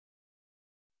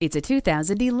It's a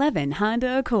 2011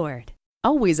 Honda Accord.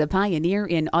 Always a pioneer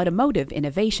in automotive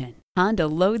innovation, Honda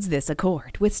loads this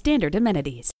Accord with standard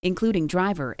amenities, including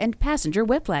driver and passenger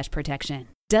whiplash protection,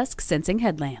 dusk-sensing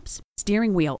headlamps,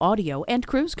 steering wheel audio and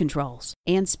cruise controls,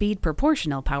 and speed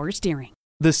proportional power steering.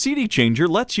 The CD changer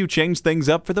lets you change things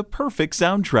up for the perfect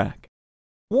soundtrack.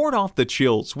 Ward off the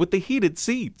chills with the heated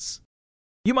seats.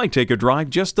 You might take a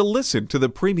drive just to listen to the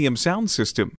premium sound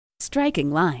system. Striking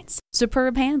lines,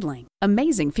 superb handling,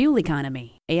 amazing fuel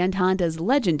economy, and Honda's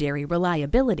legendary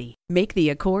reliability make the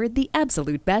Accord the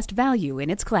absolute best value in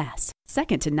its class,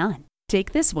 second to none.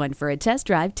 Take this one for a test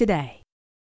drive today.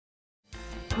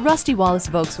 Rusty Wallis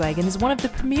Volkswagen is one of the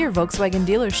premier Volkswagen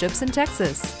dealerships in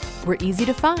Texas. We're easy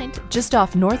to find just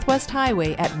off Northwest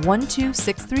Highway at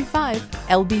 12635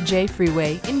 LBJ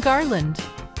Freeway in Garland.